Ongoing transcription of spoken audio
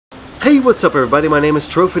Hey, what's up everybody, my name is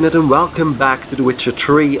Trophynet and welcome back to The Witcher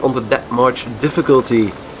 3 on the Death March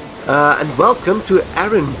difficulty. And welcome to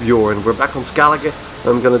Arinbjorn. We're back on Skellige.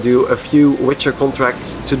 I'm gonna do a few Witcher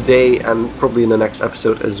contracts today and probably in the next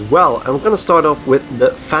episode as well. And we're gonna start off with the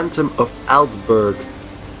Phantom of Eldberg.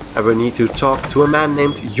 And we need to talk to a man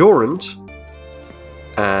named Jorund.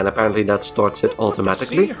 And apparently that starts it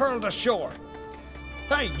automatically. Sea hurled ashore.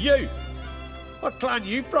 Hey, you! What clan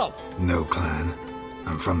you from? No clan.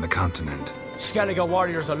 I'm from the continent. Skellige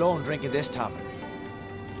warriors alone drink in this tavern.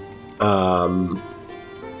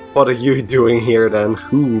 What are you doing here then?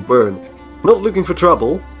 Ooh, burn. Not looking for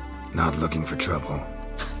trouble. Not looking for trouble.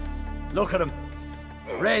 Look at him.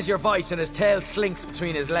 Raise your voice and his tail slinks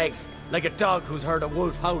between his legs, like a dog who's heard a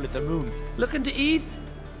wolf howl at the moon. Looking to eat?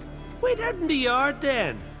 Wait out in the yard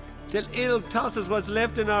then, till ill tosses what's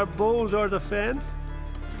left in our bowls or the fence.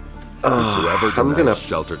 I'm gonna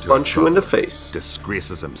punch you in the face.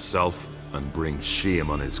 Disgraces himself and brings shame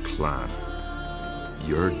on his clan.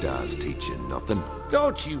 Your dad's teach you nothing.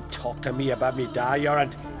 Don't you talk to me about me da,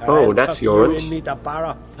 Jorund. Oh, that's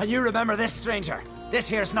Jorund. And you remember this, stranger? This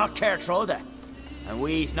here's not Caer Trolde. And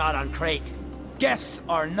we's not on Crate. Guests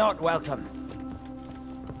are not welcome.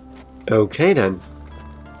 Okay then.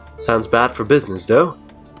 Sounds bad for business though.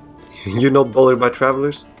 You're not bothered by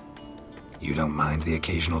travelers? You don't mind the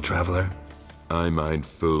occasional traveler? I mind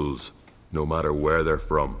fools, no matter where they're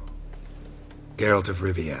from. Geralt of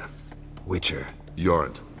Rivia, Witcher.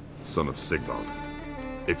 Jorund, son of Sigvald.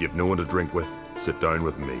 If you've no one to drink with, sit down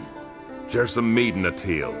with me. Share some mead and a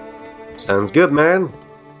tale. Sounds good, man.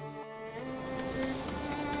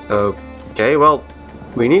 Okay, well,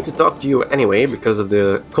 we need to talk to you anyway because of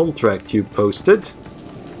the contract you posted.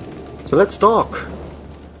 So let's talk.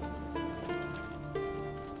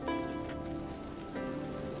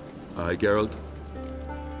 Aye, Geralt?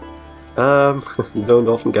 Don't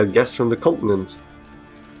often get guests from the continent.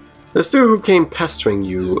 There's two who came pestering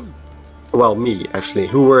you. Well, me, actually.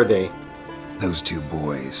 Who were they? Those two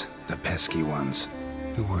boys, the pesky ones.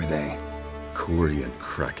 Who were they? Corey and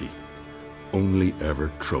Cracky. Only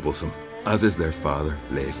ever troublesome, as is their father,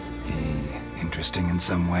 Leif. Interesting in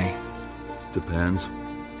some way? Depends.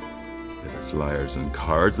 If it's liars and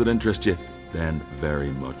cards that interest you, then very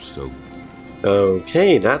much so.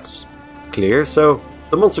 Okay, that's clear. So,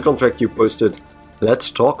 the monster contract you posted.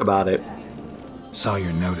 Let's talk about it. Saw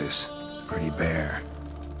your notice. Pretty bare.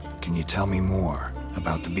 Can you tell me more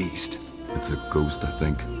about the beast? It's a ghost, I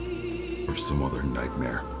think. Or some other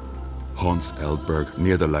nightmare. Haunts Eldberg,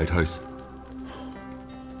 near the lighthouse.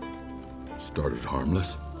 Started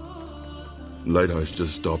harmless. Lighthouse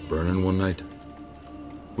just stopped burning one night.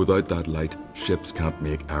 Without that light, ships can't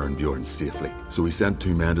make Arinbjorn safely, so we sent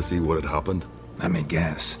two men to see what had happened. Let me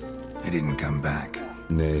guess. They didn't come back.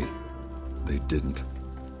 Nay, they didn't.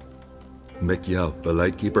 Mikjel, the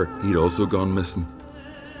lightkeeper, he'd also gone missing.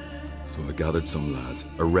 So I gathered some lads,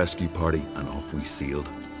 a rescue party, and off we sailed.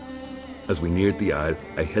 As we neared the isle,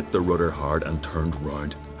 I hit the rudder hard and turned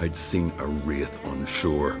round. I'd seen a wraith on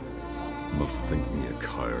shore. Must think me a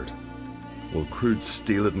coward. Will crude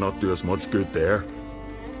steel it not do us much good there?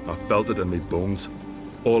 I felt it in me bones.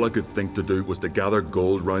 All I could think to do was to gather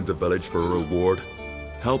gold round the village for a reward.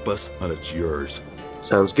 Help us and it's yours.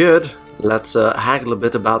 Sounds good. Let's haggle a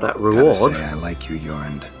bit about that Gotta reward. say I like you,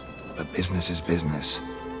 Jorund. But business is business.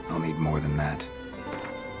 I'll need more than that.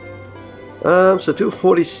 So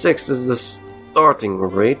 246 is the starting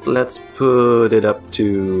rate. Let's put it up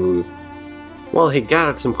to... Well, he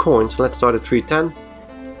gathered some coins. Let's start at 310.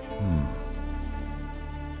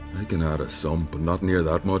 I can add a sum, but not near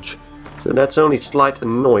that much. So that's only slight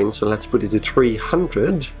annoyance, so let's put it to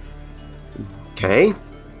 300. Okay.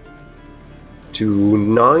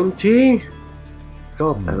 290.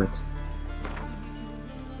 God damn it.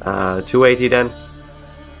 280 then.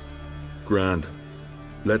 Grand.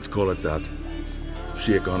 Let's call it that.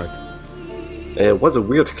 Shake on it. It was a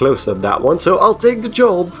weird close-up, that one, so I'll take the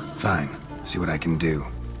job. Fine. See what I can do.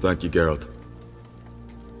 Thank you, Geralt.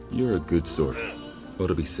 You're a good sort. Ought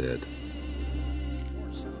to be said.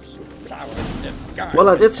 Well,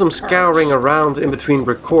 I did some scouring around in between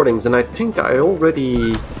recordings, and I think I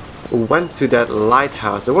already went to that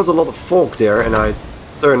lighthouse. There was a lot of fog there, and I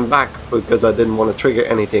turned back because I didn't want to trigger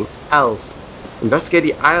anything else. Investigate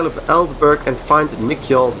the Isle of Eldberg and find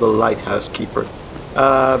Mikjel, the lighthouse keeper.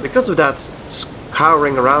 Because of that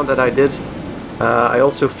scouring around that I did, I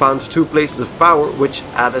also found two places of power, which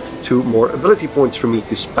added 2 more ability points for me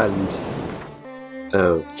to spend.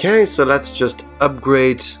 Okay, so let's just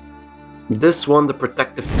upgrade this one, the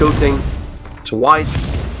protective coating,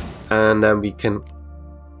 twice, and then we can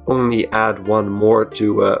only add one more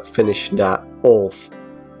to finish that off.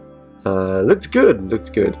 Looks good, looks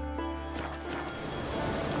good.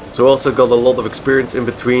 So also got a lot of experience in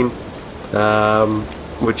between,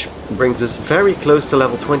 which brings us very close to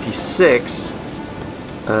level 26.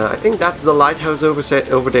 I think that's the lighthouse over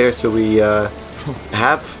there, so we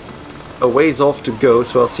have a ways off to go.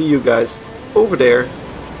 So I'll see you guys over there.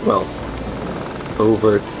 Well,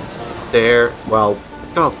 over there. Well,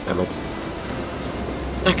 god damn it.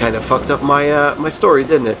 That kind of fucked up my my story,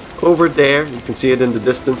 didn't it? Over there, you can see it in the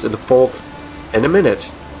distance in the fog in a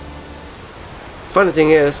minute. Funny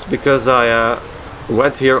thing is, because I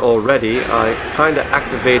went here already, I kind of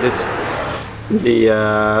activated the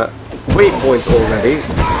waypoint already.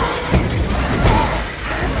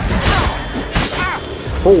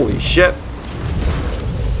 Holy shit.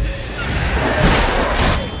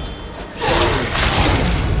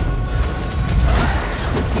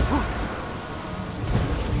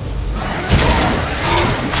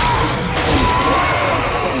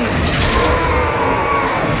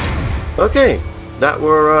 Okay, that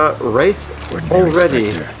were Wraith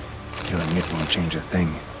already. Killing it won't change a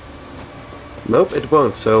thing. Nope, it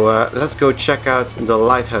won't. So let's go check out the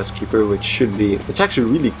Lighthouse Keeper, which should be... It's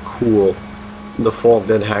actually really cool, the fog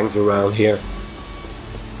that hangs around here.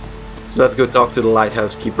 So let's go talk to the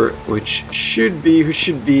Lighthouse Keeper, who should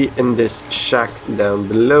be in this shack down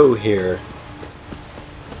below here.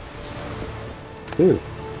 Ooh,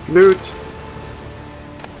 loot.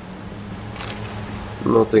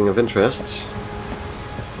 Nothing of interest.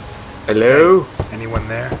 Hello? Hey, anyone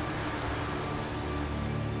there?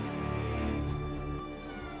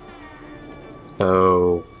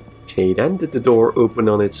 Okay then, did the door open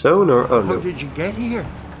on its own or... Oh no. How did you get here?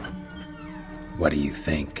 What do you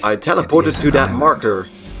think? I teleported to that marker.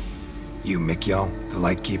 You Mikjal, the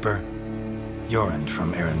Lightkeeper? Jorund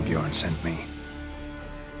from Erenbjorn sent me.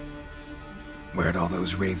 Where'd all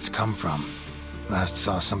those wraiths come from? Last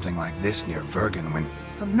saw something like this near Vergen when...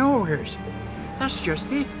 From nowheres. That's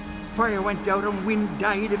just it. Fire went out and wind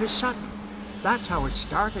died of a sudden. That's how it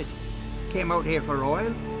started. Came out here for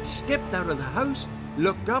oil, stepped out of the house,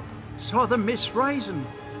 looked up, saw the mist rising.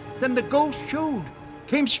 Then the ghost showed,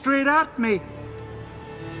 came straight at me.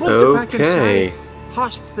 Booked it back inside,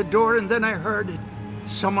 hosped the door, and then I heard it.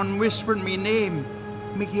 Someone whispering me name.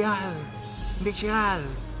 Mikjal. Mikjal.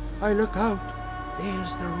 I look out.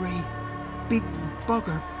 There's the wraith. Big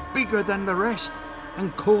bugger, bigger than the rest,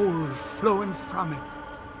 and cold flowing from it.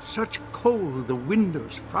 Such cold the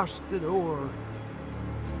windows frosted o'er.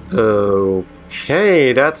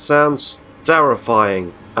 Okay, that sounds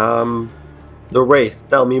terrifying. The Wraith,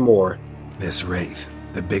 tell me more. This Wraith,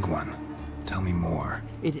 the big one. Tell me more.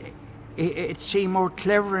 It seemed more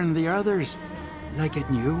clever than the others. Like it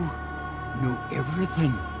knew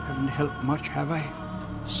everything. Haven't helped much, have I?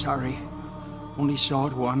 Sorry. Only saw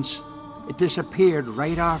it once. It disappeared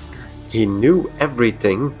right after. He knew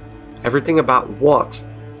everything? Everything about what?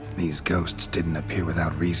 These ghosts didn't appear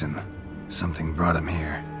without reason. Something brought him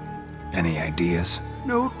here. Any ideas?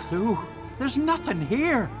 No clue. There's nothing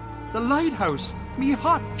here. The lighthouse. Me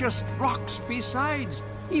hut just rocks besides.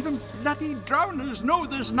 Even bloody drowners know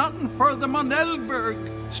there's nothing for them on Eldberg.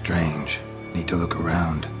 Strange. Need to look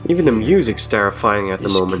around. Even the music's terrifying at the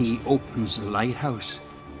moment. This key opens the lighthouse.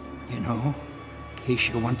 You know? In case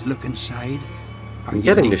you want to look inside. I'm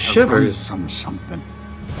getting the shivers. From something.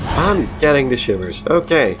 I'm getting the shivers.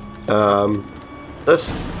 Okay.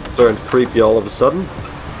 This turned creepy all of a sudden.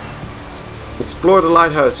 Explore the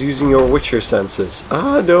lighthouse using your Witcher senses.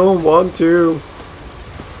 I don't want to.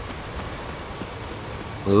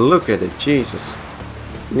 Look at it, Jesus.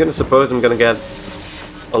 I'm gonna suppose I'm gonna get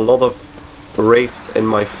a lot of wraiths in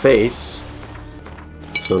my face.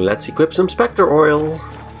 So let's equip some Spectre oil.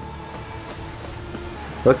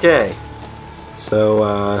 Okay. So,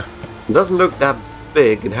 it doesn't look that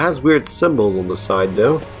big. It has weird symbols on the side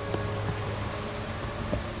though.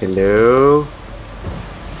 Hello?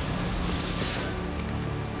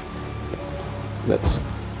 Let's...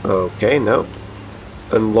 Okay, no.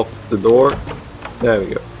 Unlock the door. There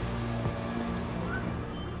we go.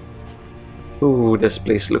 Ooh, this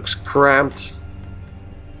place looks cramped.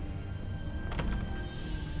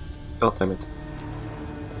 God damn it.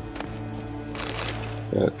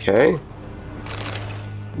 Okay.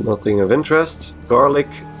 Nothing of interest. Garlic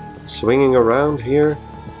swinging around here.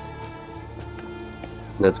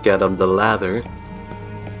 Let's get up the ladder.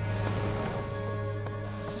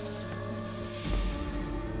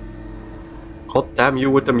 God damn you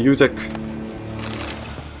with the music.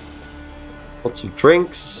 Lots of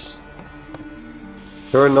drinks.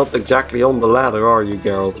 You're not exactly on the ladder, are you,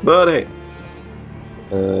 Geralt? But hey.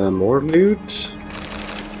 More loot.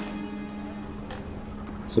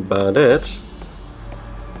 That's about it.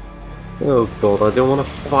 Oh god, I don't want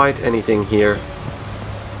to fight anything here.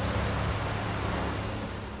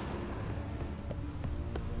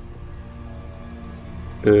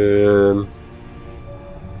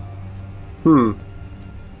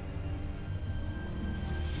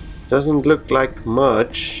 Doesn't look like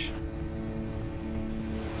much.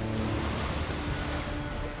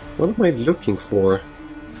 What am I looking for?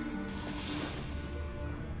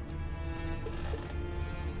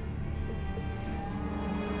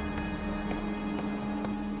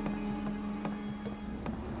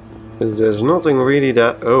 Because there's nothing really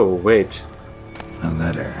that... Oh, wait. A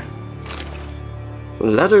letter.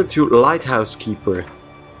 Letter to Lighthouse Keeper.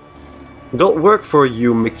 Got work for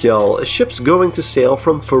you, Mikkel. A ship's going to sail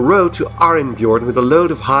from Faroe to Arinbjorn with a load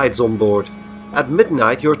of hides on board. At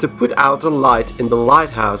midnight you're to put out a light in the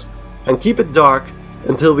lighthouse and keep it dark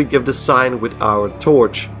until we give the sign with our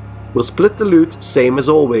torch. We'll split the loot, same as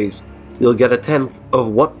always. You'll get 1/10 of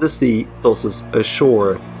what the sea tosses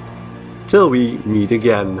ashore. Till we meet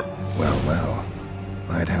again. Well, well.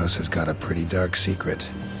 Lighthouse has got a pretty dark secret.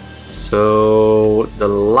 So the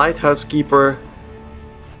lighthouse keeper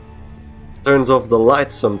turns off the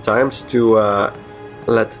lights sometimes to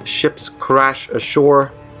let ships crash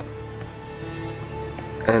ashore,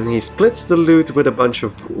 and he splits the loot with a bunch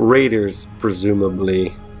of raiders,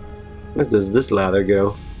 presumably. Where does this ladder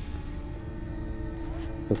go?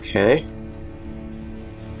 Okay.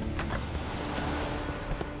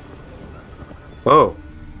 Oh.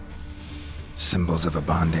 Symbols of a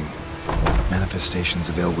bonding. Manifestations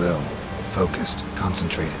of ill will. Focused,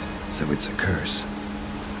 concentrated. So it's a curse.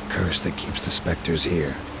 A curse that keeps the specters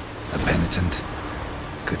here. A penitent.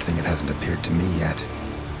 Good thing it hasn't appeared to me yet.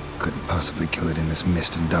 Couldn't possibly kill it in this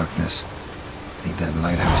mist and darkness. Need that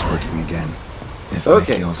lighthouse working again. If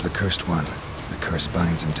Okay. Nick kills the cursed one, the curse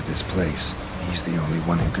binds him to this place. He's the only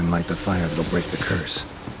one who can light the fire that'll break the curse.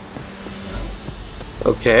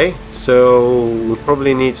 Okay, so we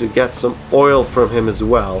probably need to get some oil from him as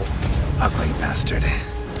well. Ugly bastard.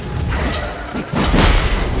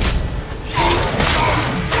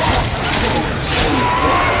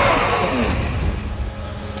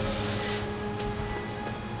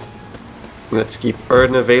 Let's keep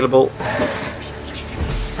Erden available.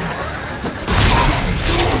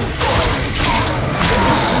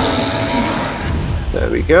 There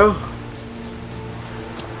we go.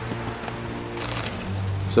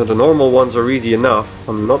 So the normal ones are easy enough.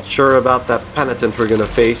 I'm not sure about that penitent we're gonna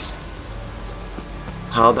face.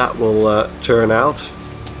 How that will turn out.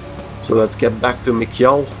 So let's get back to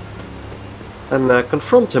Mikkel and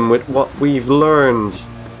confront him with what we've learned.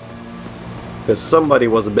 Because somebody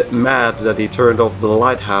was a bit mad that he turned off the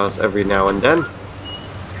lighthouse every now and then.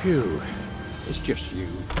 Phew. It's just you.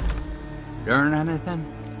 Learn anything?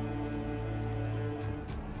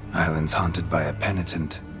 Island's haunted by a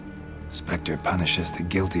penitent. Spectre punishes the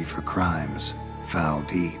guilty for crimes, foul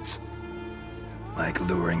deeds. Like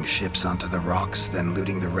luring ships onto the rocks, then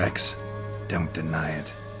looting the wrecks. Don't deny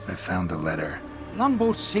it. I found the letter.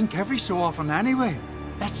 Longboats sink every so often anyway.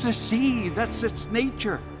 That's the sea, that's its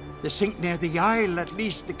nature. They sink near the isle, at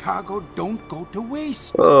least the cargo don't go to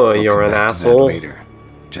waste. Oh, We'll you're come an back to that asshole. later.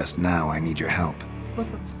 Just now, I need your help.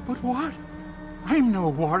 But what? I'm no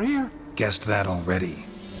warrior. Guessed that already.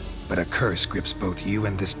 But a curse grips both you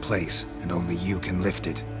and this place, and only you can lift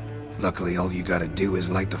it. Luckily, all you gotta do is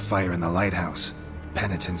light the fire in the lighthouse.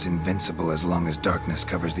 Penitent's invincible as long as darkness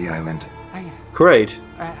covers the island. Great.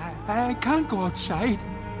 I can't go outside.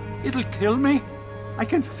 It'll kill me. I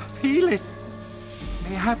can feel it.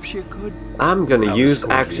 Perhaps you could. I'm gonna I'll use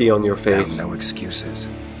escort Axie you. on your face. Now, no excuses.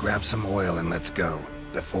 Grab some oil and let's go,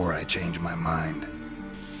 before I change my mind.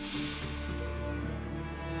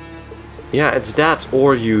 Yeah, it's that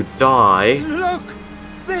or you die. Look!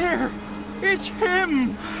 There! It's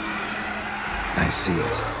him! I see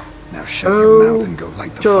it. Now shut your mouth and go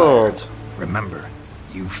light the God. fire. Remember,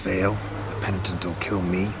 you fail, the penitent will kill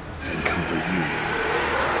me, then come for you.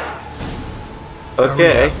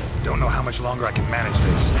 Okay. Hurry up. Don't know how much longer I can manage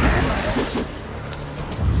this.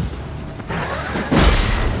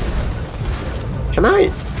 Can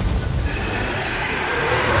I?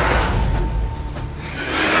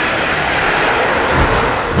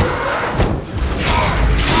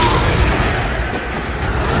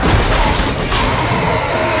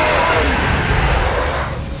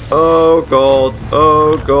 Oh god,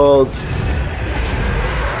 oh god.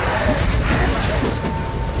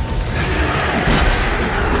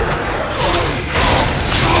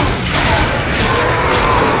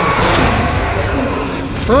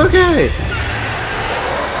 Okay.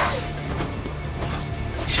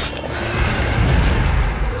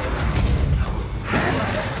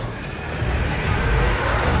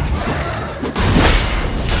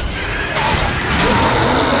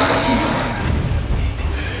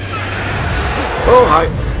 Oh, hi.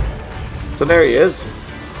 So there he is.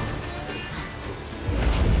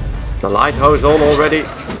 Is the lighthouse on already?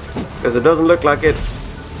 Because it doesn't look like it.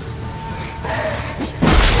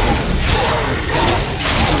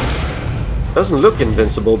 Doesn't look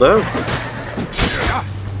invincible though.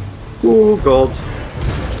 Oh god.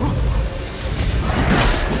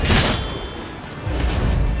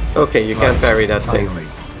 Okay, you can't bury that thing. Finally,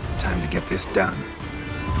 time to get this done.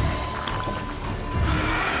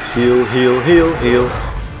 Heal, heal, heal, heal,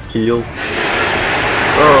 heal.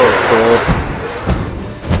 Oh god.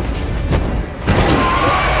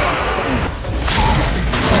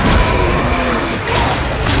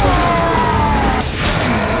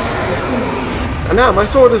 And now my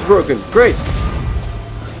sword is broken. Great.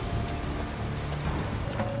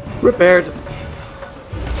 Repaired.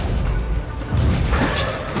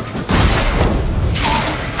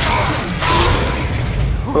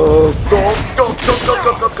 Oh god, god, god, god,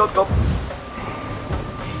 god, god, god, god.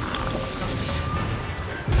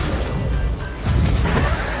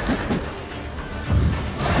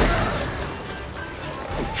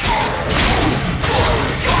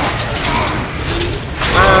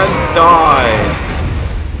 And die.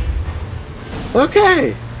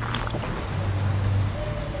 Okay.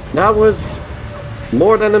 That was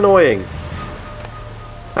more than annoying.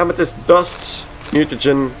 Amethyst dust,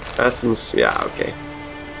 mutagen essence. Yeah, okay.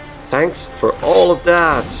 Thanks for all of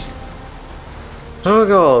that. Oh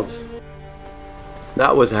god.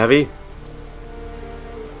 That was heavy.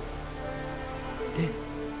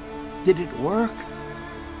 Did it work?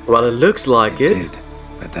 Well, it looks like it. Did,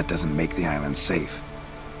 but that doesn't make the island safe.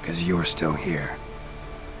 Because you're still here.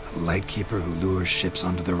 A lightkeeper who lures ships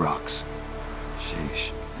onto the rocks.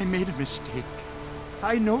 Sheesh. I made a mistake.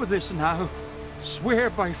 I know this now. Swear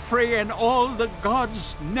by Freya and all the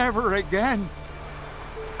gods, never again.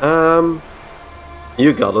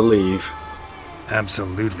 You gotta leave.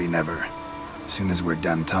 Absolutely never. As soon as we're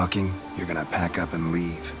done talking, you're gonna pack up and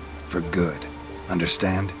leave. For good.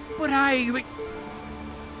 Understand? But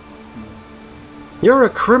You're a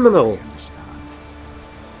criminal.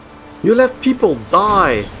 You let people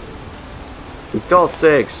die. For God's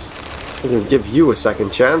sakes. I'm gonna give you a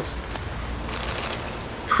second chance.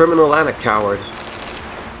 Criminal and a coward.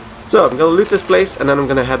 So, I'm gonna loot this place and then I'm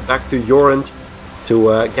gonna head back to Jorund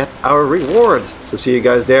to get our reward. So see you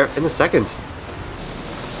guys there in a second.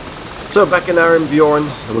 So back in Bjorn,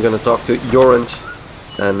 and we're gonna talk to Jorund,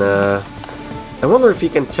 and I wonder if he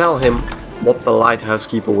can tell him what the lighthouse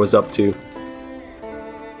keeper was up to.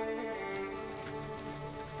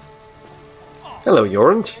 Hello,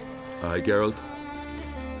 Jorund. Aye, Geralt.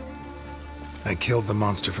 I killed the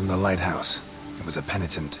monster from the lighthouse. It was a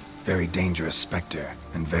penitent, very dangerous specter,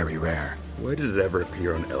 and very rare. Why did it ever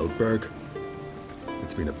appear on Eldberg?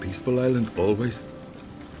 It's been a peaceful island, always.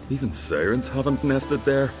 Even sirens haven't nested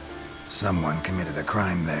there. Someone committed a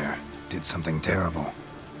crime there, did something terrible.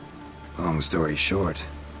 Long story short,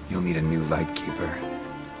 you'll need a new lightkeeper.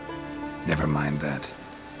 Never mind that.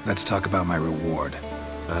 Let's talk about my reward.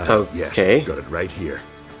 Okay. Yes, got it right here.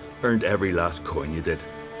 Earned every last coin you did.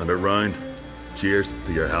 And a round. Cheers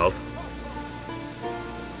to your health.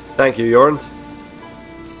 Thank you, Jorund.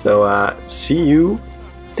 So, see you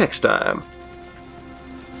next time.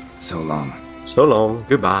 So long. So long.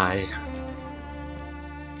 Goodbye.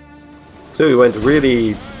 So we went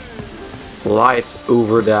really light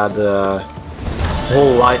over that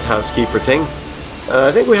whole lighthouse keeper thing.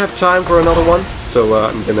 I think we have time for another one, so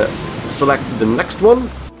I'm gonna select the next one.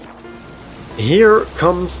 Here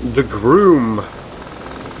comes the Groom.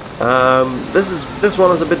 This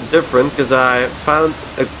one is a bit different because I found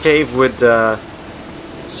a cave with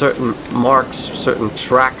certain marks, certain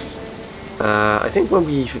tracks. I think when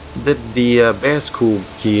we did the bear school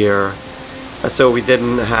gear, so we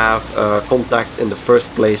didn't have contact in the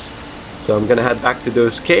first place. So I'm gonna head back to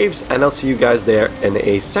those caves and I'll see you guys there in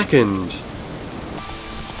a second.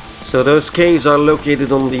 So those caves are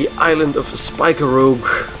located on the island of Spikeroog.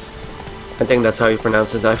 I think that's how you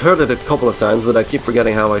pronounce it. I've heard it a couple of times, but I keep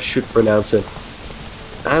forgetting how I should pronounce it.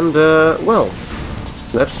 And, well,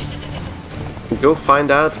 let's go find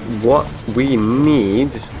out what we need.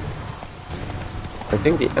 I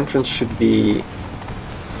think the entrance should be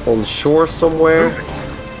on shore somewhere.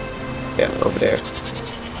 Yeah, over there.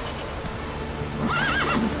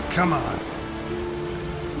 Come on.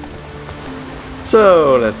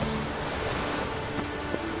 So, let's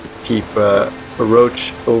keep a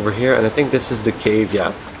roach over here, and I think this is the cave.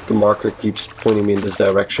 Yeah, the marker keeps pointing me in this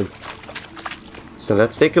direction. So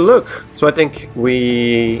let's take a look. So I think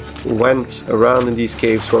we went around in these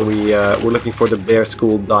caves when we were looking for the bear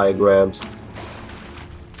school diagrams.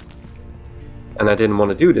 And I didn't want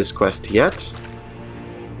to do this quest yet.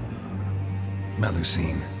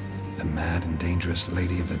 Melusine, the mad and dangerous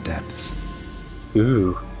Lady of the Depths.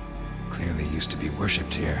 Ooh. Clearly used to be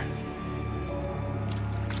worshipped here.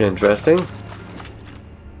 Interesting.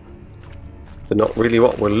 But not really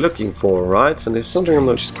what we're looking for, right? And there's something on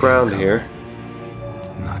the ground here.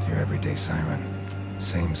 Not your everyday siren.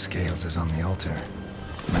 Same scales as on the altar.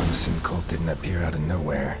 Melusine cult didn't appear out of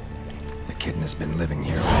nowhere. Echidna has been living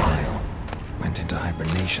here a while. Went into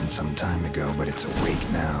hibernation some time ago, but it's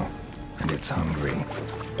awake now. And it's hungry.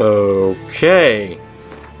 Okay.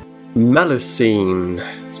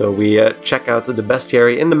 Melusine. So we check out the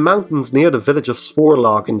bestiary in the mountains near the village of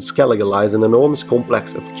Svorlog in Skellige lies an enormous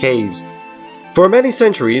complex of caves. For many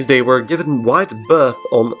centuries they were given wide berth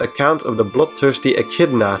on account of the bloodthirsty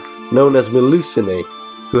Echidna known as Melusine,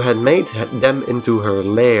 who had made them into her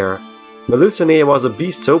lair. Melusine was a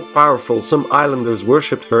beast so powerful some islanders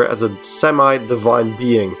worshipped her as a semi-divine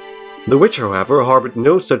being. The Witcher, however, harbored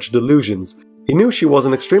no such delusions. He knew she was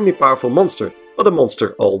an extremely powerful monster, but a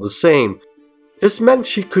monster all the same. This meant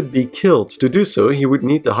she could be killed. To do so, he would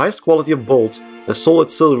need the highest quality of bolts, a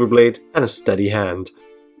solid silver blade, and a steady hand.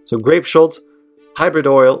 So grape shot, hybrid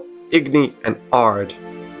oil, igni, and ard.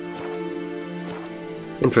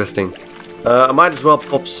 Interesting. I might as well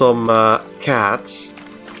pop some cats,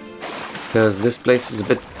 because this place is a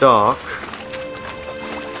bit dark.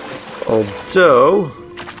 Although,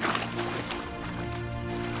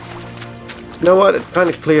 you know what, it kind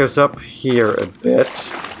of clears up here a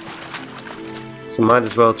bit. So might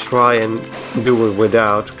as well try and do it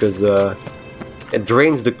without, because it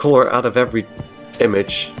drains the color out of every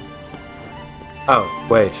image. Oh,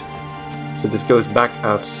 wait. So this goes back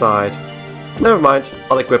outside. Never mind,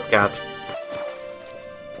 I'll equip cat.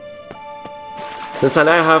 Since I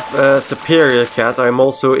now have a superior cat, I'm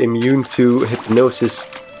also immune to hypnosis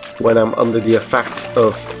when I'm under the effect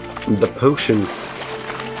of the potion.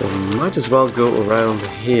 So might as well go around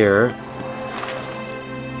here.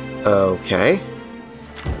 Okay.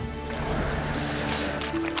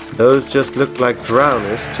 So those just look like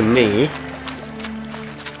drowners to me.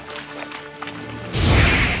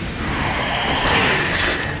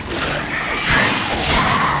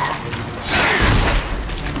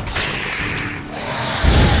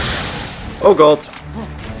 Oh god.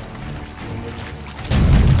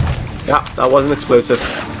 Yeah, that was an explosive.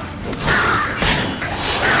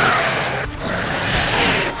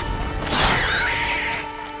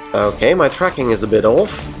 Okay, my tracking is a bit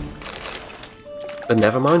off. But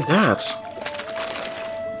never mind that.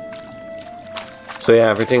 So yeah,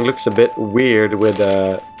 everything looks a bit weird with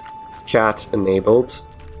cat enabled.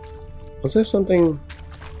 Was there something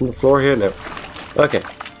on the floor here? No. Okay.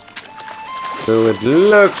 So it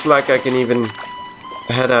looks like I can even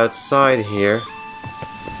head outside here,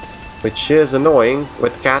 which is annoying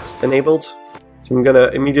with cat enabled. So I'm gonna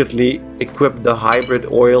immediately equip the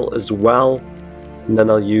hybrid oil as well, and then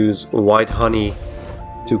I'll use white honey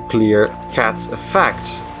to clear cat's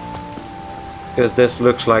effect, because this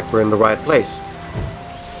looks like we're in the right place.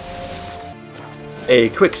 A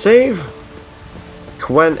quick save,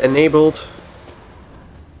 Quen enabled,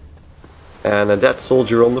 and a dead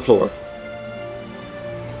soldier on the floor.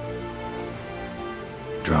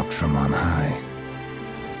 Dropped from on high.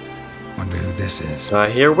 Wonder who this is. I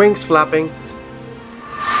hear wings flapping.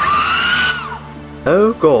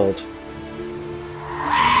 Oh god.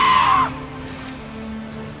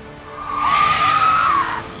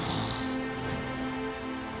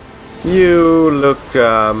 You look,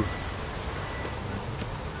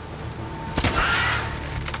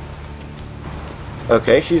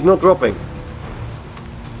 okay, she's not dropping.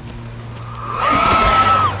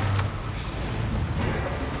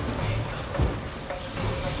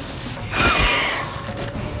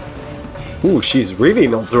 Ooh, she's really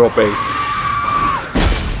not dropping.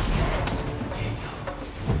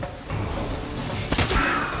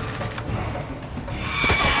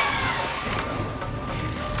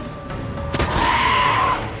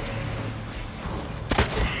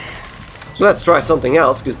 So let's try something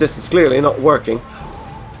else, because this is clearly not working.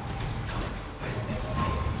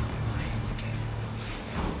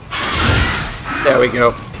 There we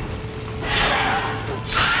go.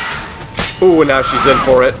 Ooh, now she's in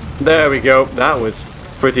for it. There we go. That was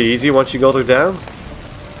pretty easy once you got her down.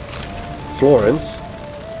 Florence?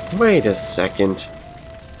 Wait a second.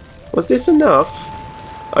 Was this enough?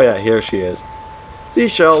 Oh yeah, here she is.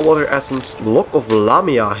 Seashell, water essence, lock of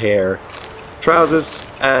Lamia hair, trousers,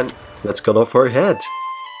 and let's cut off her head.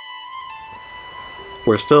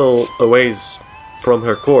 We're still a ways from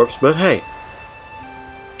her corpse, but hey.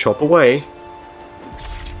 Chop away.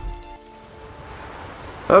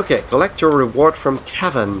 Okay, collect your reward from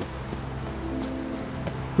Kevin.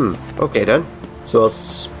 Okay then. So I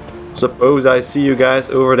suppose I see you guys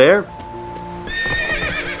over there.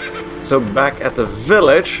 So back at the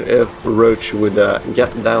village, if Roach would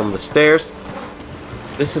get down the stairs.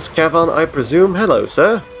 This is Cavan, I presume. Hello,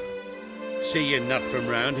 sir. See you're not from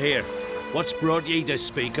round here. What's brought ye to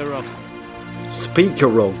Speaker Rock? Speaker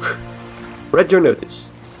Rock. Read your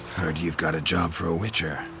notice. Heard you've got a job for a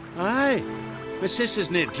witcher. Aye. My sister's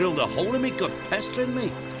near drilled a hole in me gut, pestering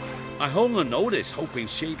me. I hung a notice, hoping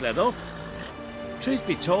she'd let up. Truth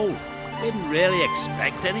be told, didn't really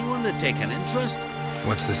expect anyone to take an interest.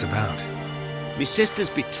 What's this about? Me sister's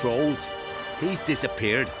betrothed. He's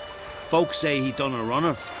disappeared. Folks say he done a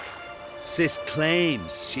runner. Sis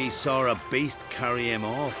claims she saw a beast carry him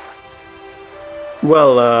off.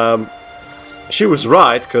 Well, she was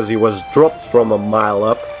right, because he was dropped from a mile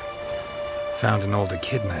up. Found an old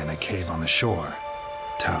echidna in a cave on the shore.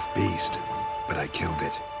 Tough beast, but I killed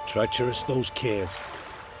it. Treacherous, those caves.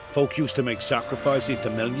 Folk used to make sacrifices to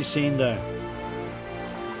mill you seen there.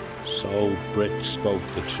 So Brit spoke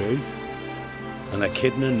the truth. An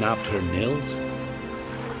echidna nabbed her nils.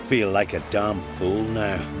 Feel like a damn fool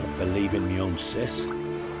now, not believing me own sis.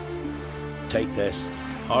 Take this.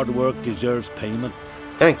 Hard work deserves payment.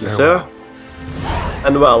 Thank you, sir.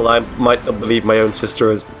 And well, I might not believe my own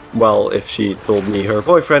sister as well if she told me her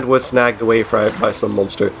boyfriend was snagged away by some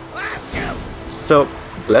monster. So,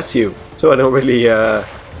 bless you. So I don't really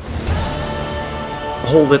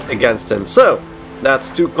hold it against him. So,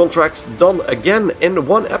 that's 2 contracts done again in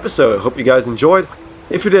 1 episode. I hope you guys enjoyed.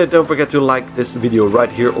 If you did, don't forget to like this video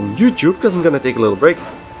right here on YouTube, because I'm gonna take a little break.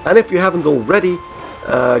 And if you haven't already,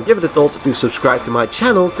 give it a thought to subscribe to my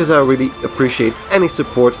channel, because I really appreciate any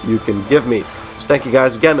support you can give me. So thank you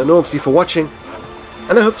guys again enormously for watching,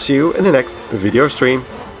 and I hope to see you in the next video stream.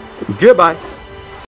 Goodbye!